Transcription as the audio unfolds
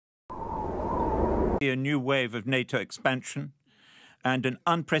A new wave of NATO expansion and an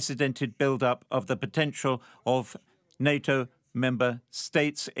unprecedented build-up of the potential of NATO member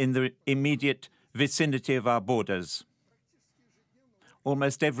states in the immediate vicinity of our borders.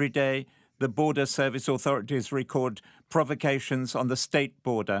 Almost every day, the border service authorities record provocations on the state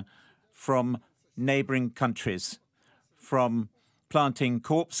border from neighboring countries, from planting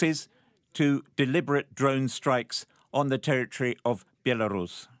corpses to deliberate drone strikes on the territory of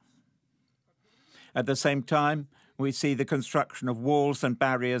Belarus. At the same time, we see the construction of walls and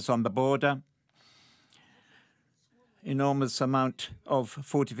barriers on the border, enormous amount of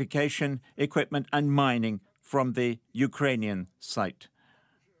fortification equipment and mining from the Ukrainian side.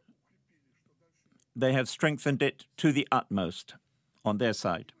 They have strengthened it to the utmost on their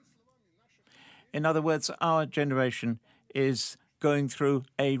side. In other words, our generation is going through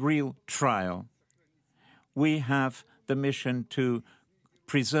a real trial. We have the mission to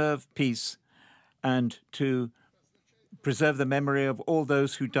preserve peace and to preserve the memory of all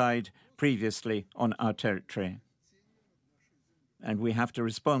those who died previously on our territory. And we have to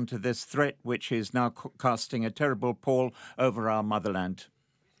respond to this threat, which is now casting a terrible pall over our motherland.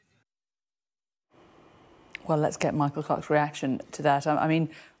 Well, let's get Michael Clark's reaction to that. I mean,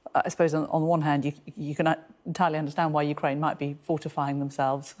 I suppose on the one hand, you can entirely understand why Ukraine might be fortifying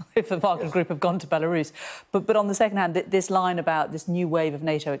themselves if the Wagner Group have gone to Belarus. But on the second hand, this line about this new wave of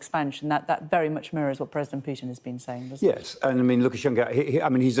NATO expansion, that very much mirrors what President Putin has been saying, doesn't it? Yes, and I mean,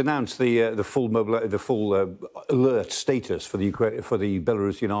 Lukashenko, he's announced the full alert status for the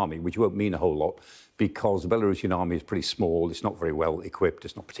Belarusian army, which won't mean a whole lot, because the Belarusian army is pretty small, it's not very well equipped,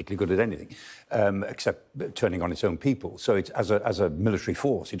 it's not particularly good at anything, except turning on its own people. So it's, as a military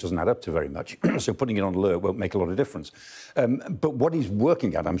force, it doesn't add up to very much. So putting it on alert won't make a lot of difference. But what he's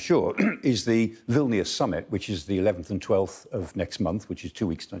working at, I'm sure, is the Vilnius summit, which is the 11th and 12th of next month, which is 2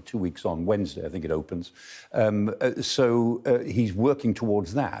 weeks on Wednesday, I think it opens. So he's working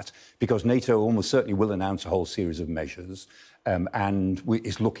towards that, because NATO almost certainly will announce a whole series of measures. And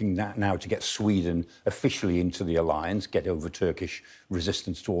is looking now to get Sweden officially into the alliance, get over Turkish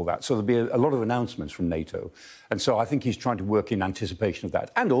resistance to all that. So there'll be a lot of announcements from NATO. And so I think he's trying to work in anticipation of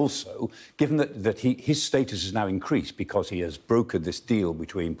that. And also, given that his status is now increased because he has brokered this deal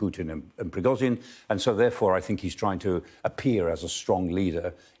between Putin and Prigozhin, and so therefore I think he's trying to appear as a strong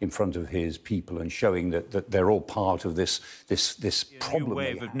leader in front of his people and showing that they're all part of this problem. New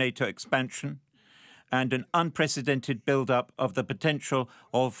wave of NATO expansion and an unprecedented build-up of the potential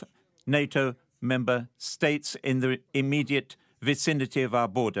of NATO member states in the immediate vicinity of our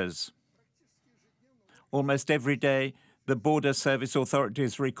borders. Almost every day, the border service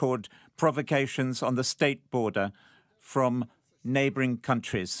authorities record provocations on the state border from neighboring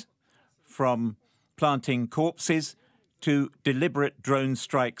countries, from planting corpses to deliberate drone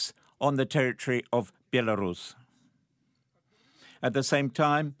strikes on the territory of Belarus. At the same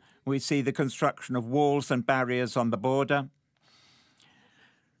time, we see the construction of walls and barriers on the border,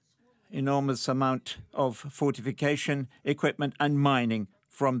 enormous amount of fortification equipment and mining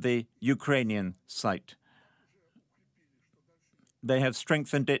from the Ukrainian side. They have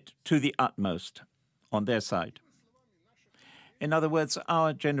strengthened it to the utmost on their side. In other words,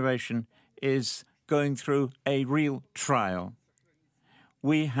 our generation is going through a real trial.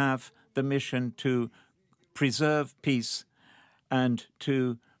 We have the mission to preserve peace and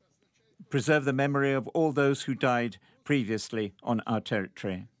to preserve the memory of all those who died previously on our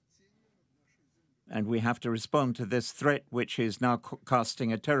territory. And we have to respond to this threat, which is now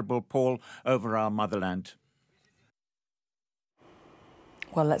casting a terrible pall over our motherland.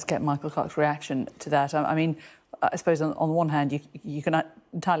 Well, let's get Michael Clark's reaction to that. I mean, I suppose on the one hand, you can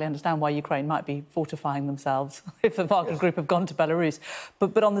entirely understand why Ukraine might be fortifying themselves if the Wagner Group have gone to Belarus.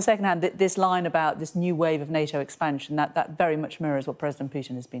 But on the second hand, this line about this new wave of NATO expansion, that very much mirrors what President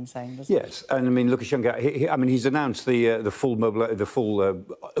Putin has been saying, doesn't it? Yes, and I mean, Lukashenko, he's announced the full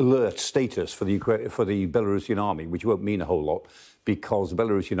alert status for the Belarusian army, which won't mean a whole lot, because the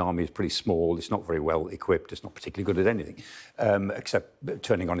Belarusian army is pretty small, it's not very well equipped, it's not particularly good at anything, except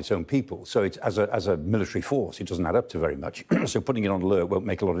turning on its own people. So it's, as a military force, it doesn't add up to very much. So putting it on alert won't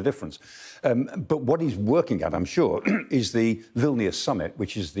make a lot of difference. But what he's working at, I'm sure, is the Vilnius summit,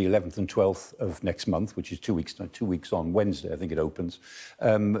 which is the 11th and 12th of next month, which is 2 weeks on Wednesday, I think it opens.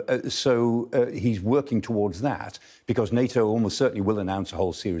 So he's working towards that, because NATO almost certainly will announce a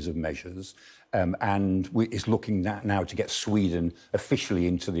whole series of measures. and is looking now to get Sweden officially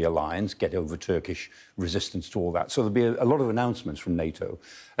into the alliance, get over Turkish resistance to all that. So there'll be a lot of announcements from NATO.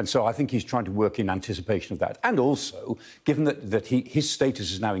 And so I think he's trying to work in anticipation of that. And also, given that his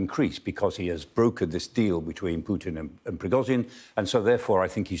status is now increased because he has brokered this deal between Putin and Prigozhin, and so therefore I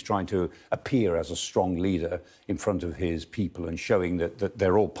think he's trying to appear as a strong leader in front of his people and showing that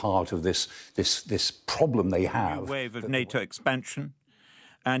they're all part of this problem they have. A wave of NATO expansion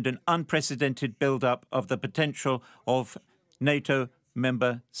and an unprecedented build-up of the potential of NATO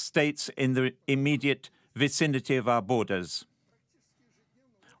member states in the immediate vicinity of our borders.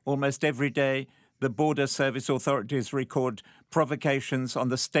 Almost every day, the border service authorities record provocations on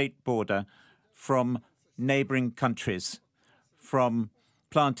the state border from neighboring countries, from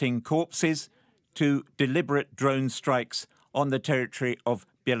planting corpses to deliberate drone strikes on the territory of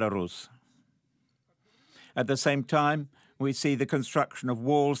Belarus. At the same time, we see the construction of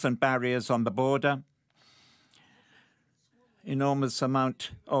walls and barriers on the border, enormous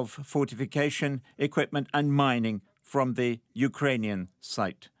amount of fortification equipment and mining from the Ukrainian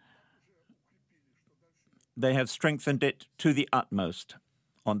site. They have strengthened it to the utmost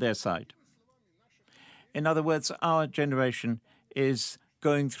on their side. In other words, our generation is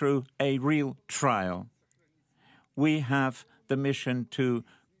going through a real trial. We have the mission to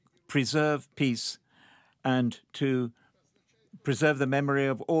preserve peace and to preserve the memory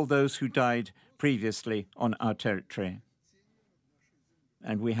of all those who died previously on our territory.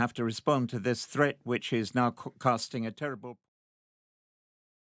 And we have to respond to this threat, which is now casting a terrible...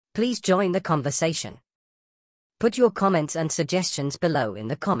 Please join the conversation. Put your comments and suggestions below in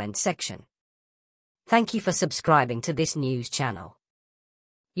the comment section. Thank you for subscribing to this news channel.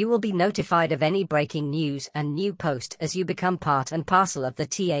 You will be notified of any breaking news and new post as you become part and parcel of the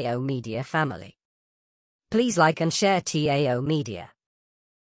TAO Media family. Please like and share TAO Media.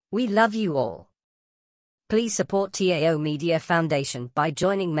 We love you all. Please support TAO Media Foundation by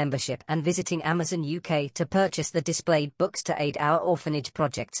joining membership and visiting Amazon UK to purchase the displayed books to aid our orphanage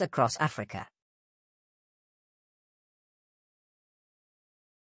projects across Africa.